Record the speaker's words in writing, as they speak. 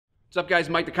What's up, guys?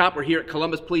 Mike the Cop. We're here at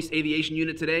Columbus Police Aviation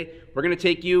Unit today. We're going to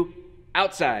take you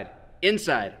outside,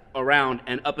 inside, around,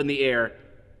 and up in the air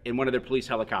in one of their police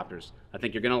helicopters. I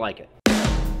think you're going to like it.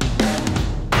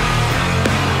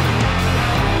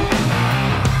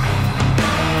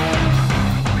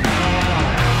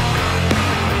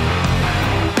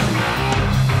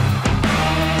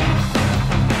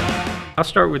 I'll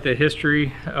start with the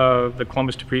history of the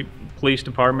Columbus Police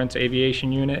Department's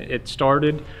aviation unit. It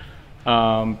started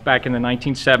back in the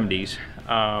 1970s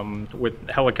with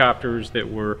helicopters that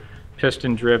were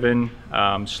piston driven,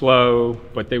 slow,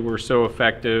 but they were so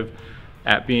effective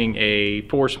at being a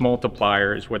force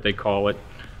multiplier is what they call it.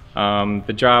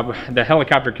 The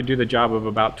helicopter could do the job of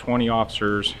about 20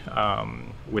 officers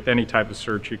with any type of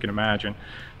search you can imagine.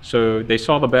 So they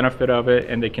saw the benefit of it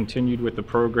and they continued with the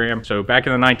program. So back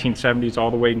in the 1970s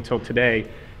all the way until today,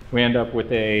 we end up with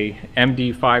a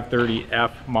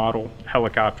MD-530F model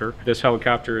helicopter. This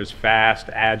helicopter is fast,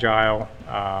 agile,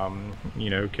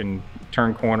 can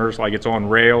turn corners like it's on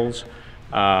rails.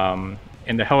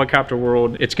 In the helicopter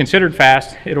world, it's considered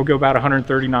fast. It'll go about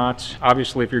 130 knots.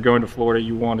 Obviously, if you're going to Florida,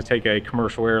 you want to take a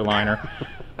commercial airliner.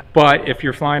 But if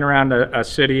you're flying around a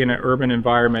city in an urban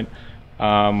environment,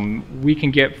 we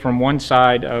can get from one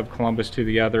side of Columbus to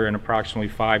the other in approximately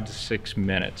 5 to 6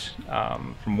 minutes,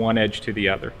 from one edge to the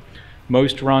other.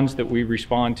 Most runs that we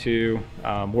respond to,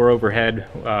 we're overhead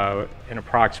in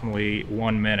approximately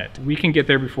 1 minute. We can get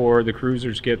there before the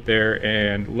cruisers get there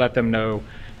and let them know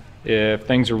if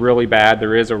things are really bad,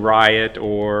 there is a riot,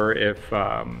 or if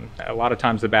a lot of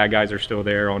times the bad guys are still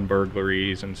there on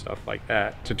burglaries and stuff like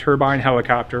that. It's a turbine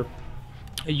helicopter.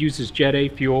 It uses Jet A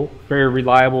fuel, very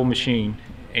reliable machine,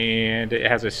 and it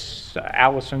has a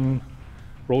Allison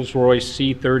Rolls-Royce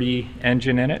C30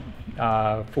 engine in it,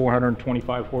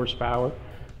 425 horsepower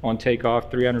on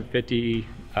takeoff, 350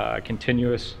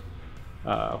 continuous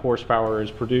horsepower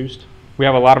is produced. We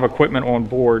have a lot of equipment on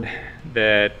board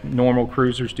that normal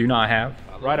cruisers do not have.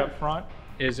 Right up front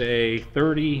is a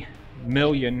 30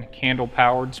 million candle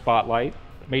powered spotlight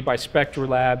made by Spectra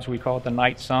Labs. We call it the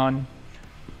Night Sun.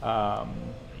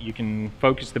 You can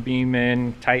focus the beam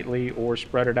in tightly or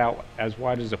spread it out as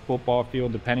wide as a football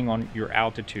field depending on your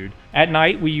altitude. At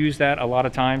night we use that a lot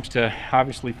of times to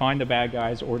obviously find the bad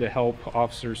guys or to help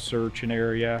officers search an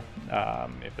area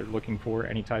if they're looking for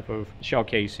any type of shell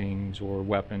casings or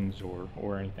weapons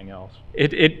or anything else.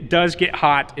 It does get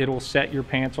hot. It'll set your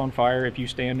pants on fire if you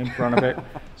stand in front of it.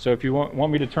 So if you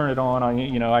want me to turn it on,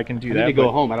 I can do that. I need to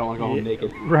go home. I don't want to go home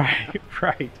naked.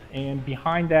 Right. And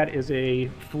behind that is a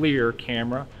FLIR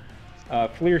camera.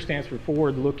 FLIR stands for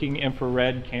forward-looking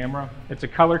infrared camera. It's a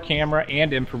color camera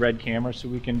and infrared camera, so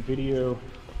we can video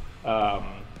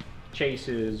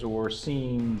chases or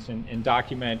scenes and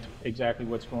document exactly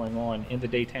what's going on in the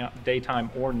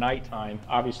daytime or nighttime.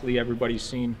 Obviously, everybody's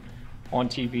seen on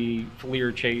TV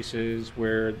FLIR chases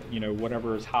where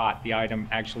whatever is hot, the item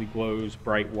actually glows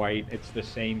bright white. It's the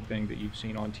same thing that you've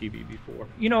seen on TV before.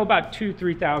 About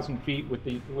 2,000–3,000 feet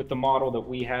with the model that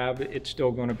we have, it's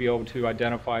still going to be able to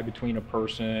identify between a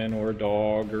person or a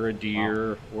dog or a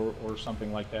deer or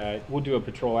something like that. We'll do a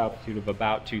patrol altitude of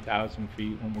about 2,000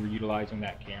 feet when we're utilizing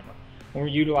that camera. When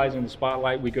we're utilizing the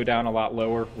spotlight, we go down a lot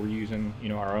lower. We're using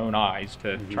our own eyes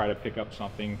to try to pick up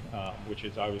something, which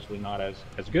is obviously not as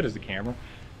good as the camera.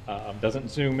 Doesn't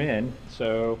zoom in,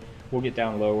 so we'll get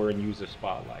down lower and use the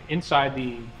spotlight. Inside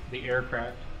the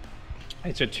aircraft,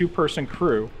 it's a two-person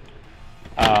crew.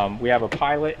 We have a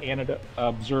pilot and an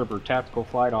observer, tactical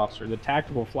flight officer. The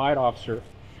tactical flight officer,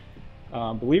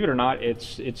 believe it or not,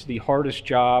 it's the hardest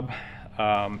job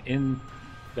in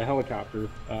the helicopter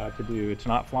to do. It's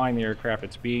not flying the aircraft,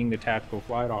 it's being the tactical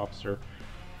flight officer.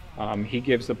 He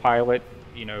gives the pilot,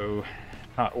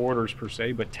 not orders per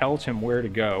se, but tells him where to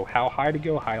go, how high to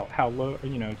go, how low,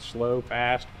 slow,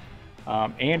 fast,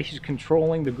 and he's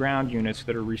controlling the ground units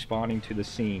that are responding to the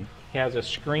scene. He has a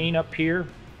screen up here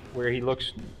where he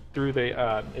looks through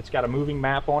it's got a moving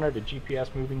map on it, a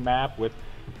GPS moving map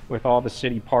with all the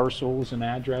city parcels and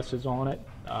addresses on it.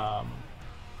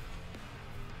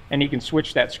 And he can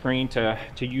switch that screen to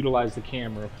utilize the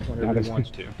camera whenever he wants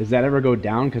to. Does that ever go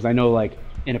down? Because I know, like,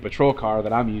 in a patrol car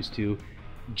that I'm used to,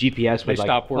 GPS was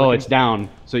like, oh, it's down.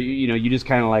 So you just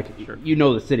kind of like, sure.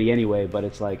 The city anyway, but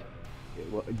it's like,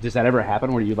 does that ever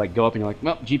happen where you like go up and you're like,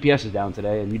 well, GPS is down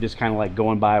today, and you just kind of like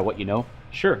going by what you know?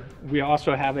 Sure. We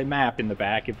also have a map in the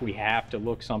back if we have to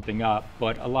look something up.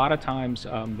 But a lot of times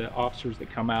the officers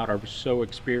that come out are so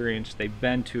experienced, they've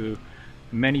been to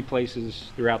many places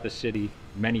throughout the city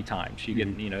many times. You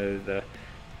get, the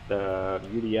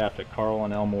UDF at Carl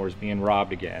and Elmore is being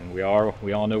robbed again. We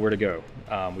all know where to go.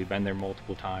 We've been there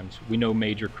multiple times. We know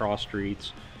major cross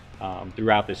streets.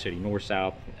 throughout the city, north,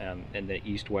 south, and the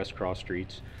east-west cross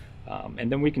streets.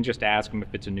 And then we can just ask them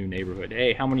if it's a new neighborhood.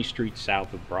 Hey, how many streets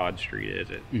south of Broad Street is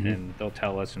it? And they'll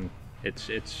tell us, and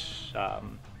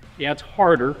yeah, it's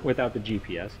harder without the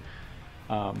GPS,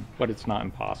 but it's not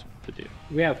impossible to do.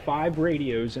 We have 5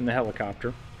 radios in the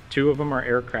helicopter. 2 of them are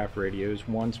aircraft radios,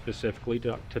 one specifically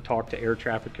to talk to air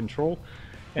traffic control,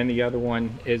 and the other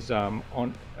one is on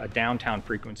a downtown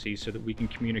frequency so that we can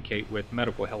communicate with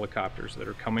medical helicopters that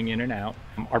are coming in and out.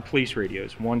 Our police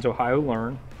radios, one's Ohio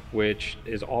Learn, which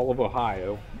is all of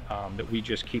Ohio, that we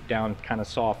just keep down kind of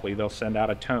softly. They'll send out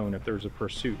a tone if there's a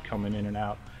pursuit coming in and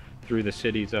out through the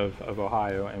cities of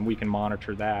Ohio, and we can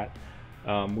monitor that.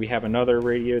 We have another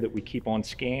radio that we keep on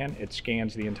scan. It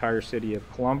scans the entire city of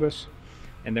Columbus.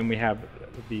 And then we have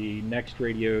the next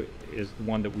radio is the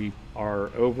one that we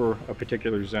are over a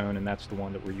particular zone, and that's the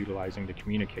one that we're utilizing to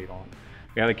communicate on.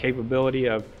 We have the capability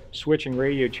of switching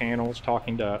radio channels,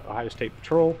 talking to Ohio State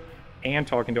Patrol and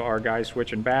talking to our guys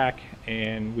switching back,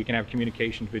 and we can have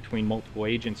communications between multiple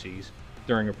agencies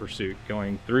during a pursuit,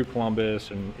 going through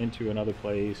Columbus and into another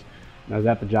place. Now, is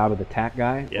that the job of the TAC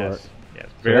guy? Yes. Yes,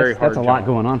 So very hard. that's a lot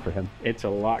going on for him. It's a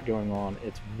lot going on.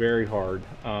 It's very hard.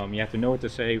 You have to know what to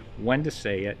say, when to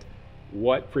say it,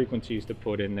 what frequencies to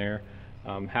put in there,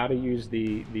 how to use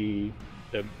the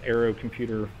Aero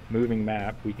computer moving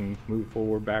map. We can move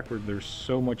forward, backward. There's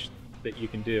so much that you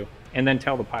can do. And then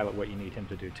tell the pilot what you need him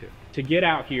to do too. To get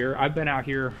out here, I've been out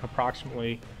here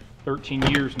approximately 13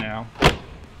 years now.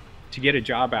 To get a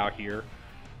job out here,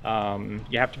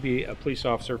 you have to be a police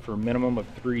officer for a minimum of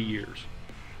 3 years.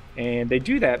 And they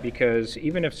do that because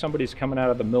even if somebody's coming out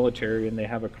of the military and they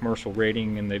have a commercial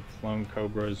rating and they've flown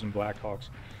Cobras and Blackhawks,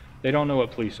 they don't know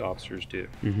what police officers do.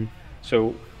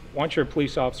 So once you're a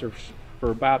police officer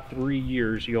for about 3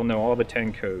 years, you'll know all the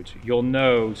 10 codes. You'll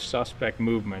know suspect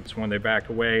movements when they back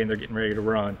away and they're getting ready to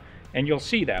run. And you'll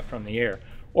see that from the air.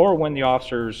 Or when the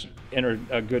officers enter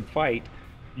a good fight,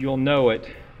 you'll know it.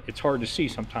 It's hard to see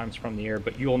sometimes from the air,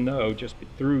 but you'll know just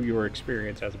through your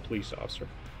experience as a police officer.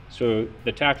 So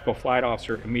the tactical flight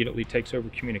officer immediately takes over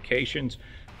communications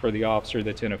for the officer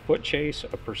that's in a foot chase,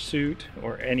 a pursuit,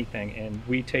 or anything, and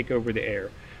we take over the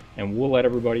air. And we'll let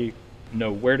everybody know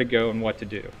where to go and what to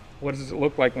do. What does it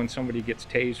look like when somebody gets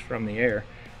tased from the air?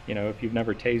 You know, if you've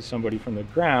never tased somebody from the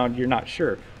ground, you're not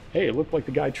sure. Hey, it looked like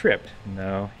the guy tripped.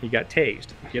 No, he got tased.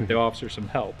 Get the officer some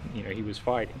help. You know, he was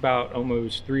fighting. About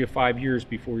almost 3 to 5 years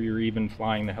before you're even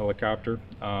flying the helicopter.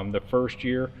 The first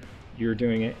year, you're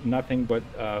doing nothing but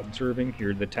observing.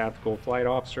 You're the tactical flight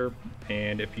officer,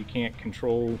 and if you can't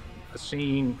control a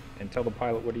scene and tell the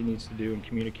pilot what he needs to do and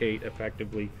communicate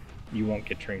effectively, you won't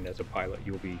get trained as a pilot.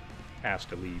 You'll be asked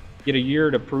to leave. Get a year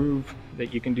to prove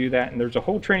that you can do that, and there's a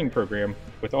whole training program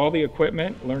with all the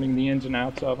equipment, learning the ins and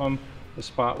outs of them, the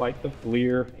spotlight, the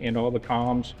FLIR, and all the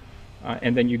comms,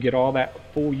 and then you get all that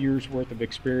full year's worth of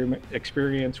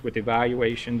experience with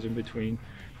evaluations in between.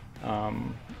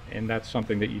 And that's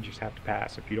something that you just have to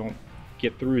pass. If you don't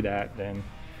get through that, then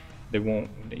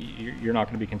you're not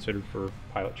going to be considered for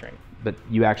pilot training. But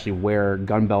you actually wear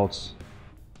gun belts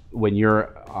when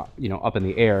you're up in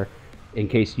the air in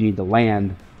case you need to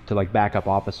land to like back up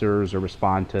officers or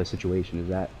respond to a situation. Is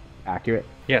that accurate?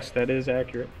 Yes, that is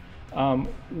accurate.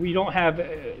 We don't have,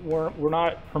 we're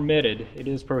not permitted, it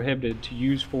is prohibited to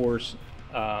use force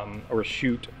or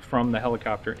shoot from the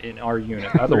helicopter in our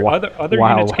unit. Other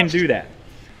units can do that.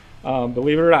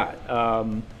 Believe it or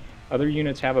not, other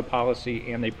units have a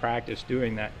policy and they practice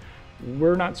doing that.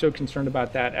 We're not so concerned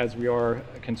about that as we are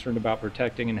concerned about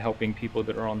protecting and helping people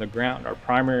that are on the ground. Our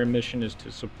primary mission is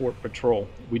to support patrol.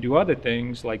 We do other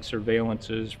things like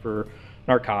surveillances for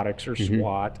narcotics or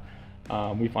SWAT.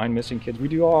 We find missing kids. We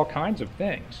do all kinds of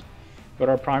things. But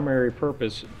our primary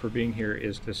purpose for being here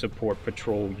is to support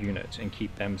patrol units and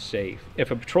keep them safe.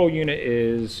 If a patrol unit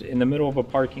is in the middle of a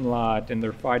parking lot and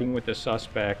they're fighting with a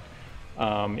suspect,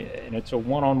 and it's a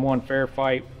one-on-one fair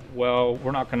fight, well,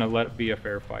 we're not going to let it be a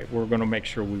fair fight. We're going to make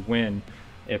sure we win.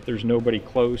 If there's nobody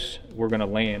close, we're going to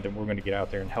land and we're going to get out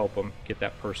there and help them get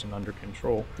that person under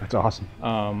control. That's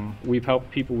awesome. We've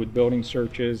helped people with building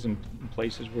searches and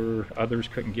places where others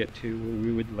couldn't get to, where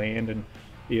we would land and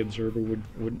the observer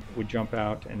would jump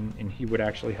out and he would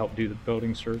actually help do the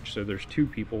building search. So there's 2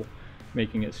 people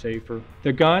making it safer.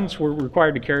 The guns, we're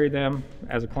required to carry them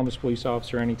as a Columbus police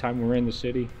officer anytime we're in the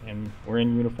city and we're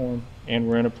in uniform and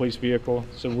we're in a police vehicle.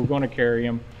 So we're going to carry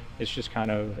them. It's just kind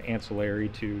of ancillary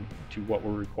to what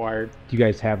we're required. Do you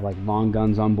guys have like long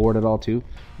guns on board at all too?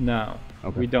 No,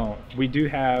 okay. We don't. We do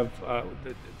have,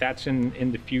 that's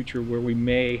in the future where we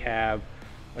may have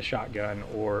a shotgun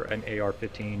or an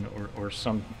AR-15 or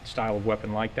some style of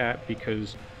weapon like that,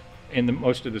 because in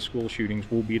most of the school shootings,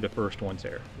 we'll be the first ones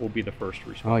there. We'll be the first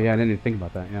responders. Oh yeah, I didn't even think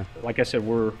about that. Yeah. Like I said,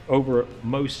 we're over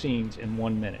most scenes in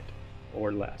 1 minute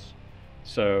or less.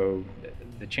 So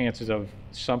the chances of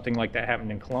something like that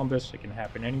happening in Columbus, it can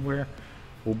happen anywhere,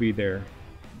 we'll be there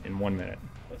in 1 minute.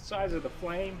 The size of the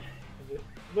flame is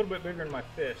a little bit bigger than my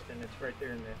fist, and it's right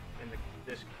there in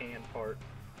this can part.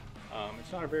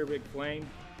 It's not a very big flame,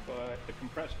 but the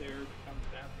compressed air comes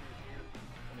down through here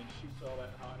and then shoots all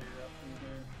that hot air up through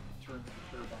there, turns the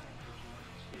turbine, which you can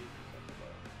see is up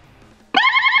above.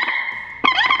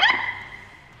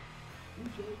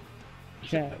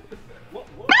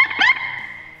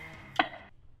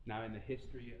 Now, in the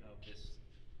history of this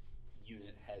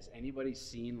unit, has anybody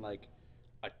seen like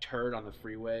a turd on the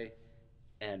freeway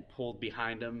and pulled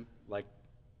behind him, like,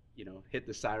 you know, hit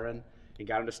the siren and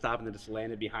got him to stop and then just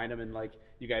landed behind him, and like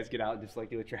you guys get out and just like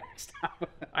do a traffic stop?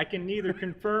 I can neither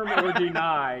confirm or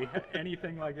deny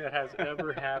anything like that has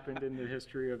ever happened in the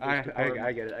history of this department.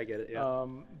 I get it. Yeah.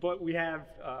 But we have,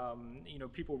 you know,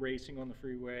 people racing on the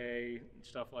freeway,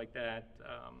 stuff like that.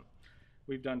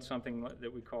 We've done something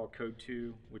that we call Code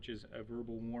 2, which is a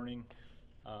verbal warning.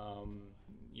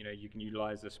 You know, you can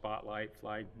utilize the spotlight,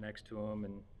 fly next to them,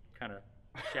 and kind of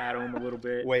shadow them a little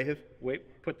bit.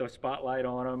 Put the spotlight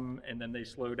on them, and then they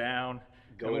slow down.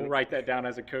 And we'll write that down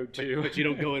as a Code 2. But you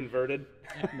don't go inverted?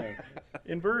 No.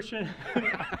 Inversion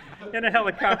in a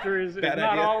helicopter is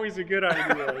not always a good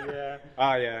idea. Yeah.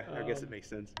 Oh, yeah. I guess it makes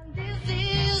sense. This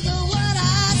is what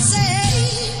I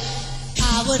say.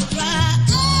 I would cry.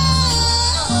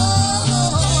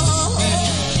 Oh,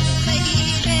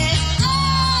 baby. Oh,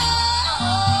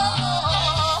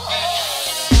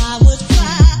 I would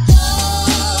cry. Oh,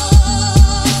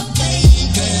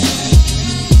 baby.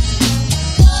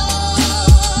 Oh,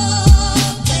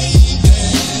 baby.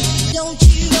 Don't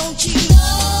you? Oh,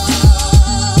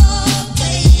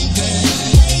 baby.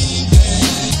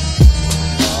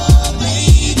 Oh,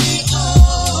 baby.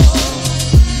 Oh,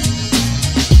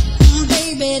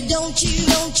 baby. Don't you?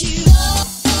 Oh,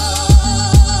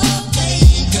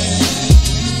 baby.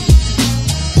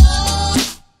 Oh,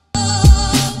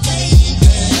 baby.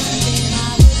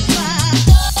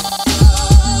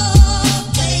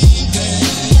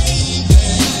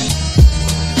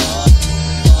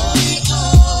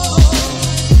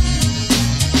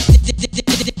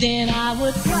 Then I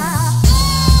would cry.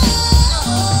 Oh,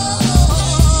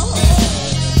 baby.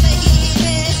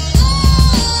 Then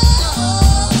I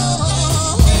would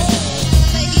cry.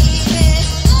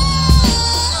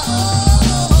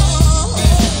 Oh, baby. Oh,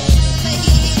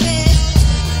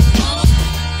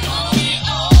 baby. Oh, baby.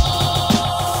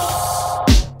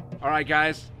 All right,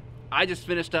 guys. I just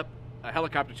finished up a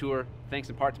helicopter tour, thanks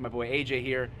in part to my boy AJ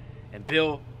here, and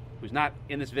Bill, who's not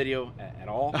in this video at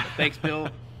all. But thanks, Bill.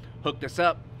 Hooked us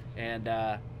up, and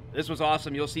this was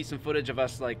awesome. You'll see some footage of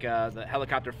us, like the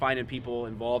helicopter finding people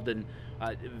involved in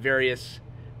various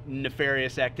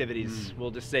nefarious activities.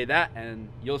 We'll just say that, and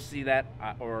you'll see that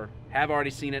or have already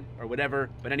seen it or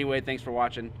whatever. But anyway, thanks for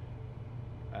watching.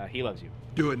 He loves you.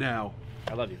 Do it now.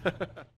 I love you.